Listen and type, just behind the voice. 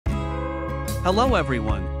Hello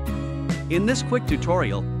everyone! In this quick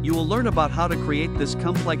tutorial, you will learn about how to create this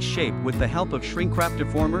complex shape with the help of ShrinkWrap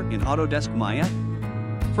Deformer in Autodesk Maya.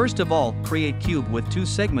 First of all, create cube with 2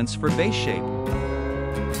 segments for base shape.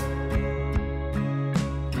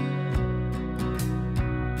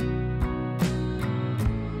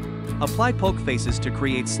 Apply poke faces to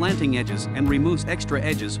create slanting edges and removes extra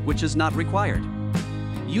edges which is not required.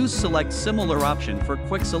 Use Select Similar option for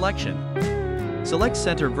quick selection. Select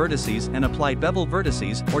Center Vertices and apply Bevel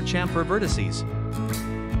Vertices or Chamfer Vertices.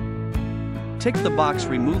 Tick the box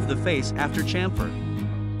Remove the face after chamfer.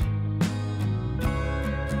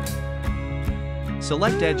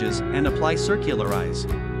 Select Edges and apply Circularize.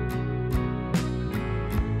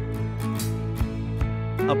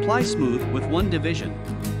 Apply Smooth with 1 division.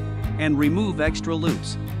 And remove extra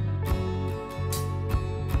loops.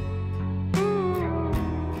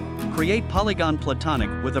 Create polygon platonic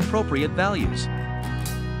with appropriate values.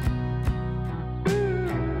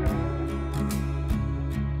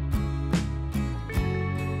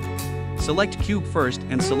 Select cube first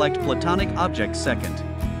and select platonic object second.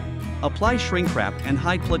 Apply shrink wrap and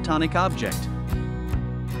hide platonic object.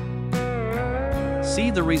 See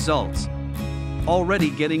the results. Already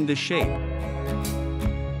getting the shape.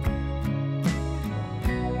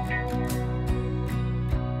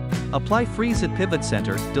 Apply Freeze at Pivot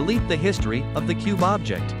Center, delete the history of the cube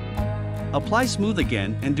object. Apply Smooth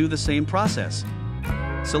again and do the same process.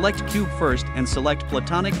 Select Cube first and select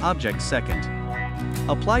Platonic Object second.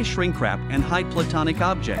 Apply Shrink Wrap and hide Platonic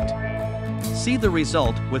Object. See the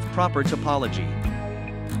result with proper topology.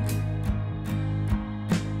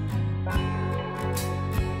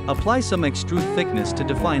 Apply some extrude thickness to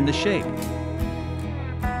define the shape.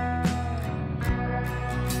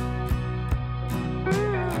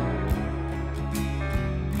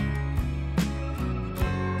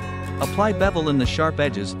 Apply bevel in the sharp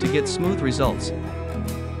edges to get smooth results.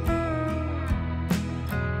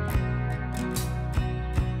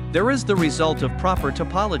 There is the result of proper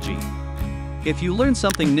topology. If you learned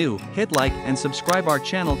something new, hit like and subscribe our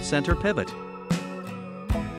channel Centerpivot.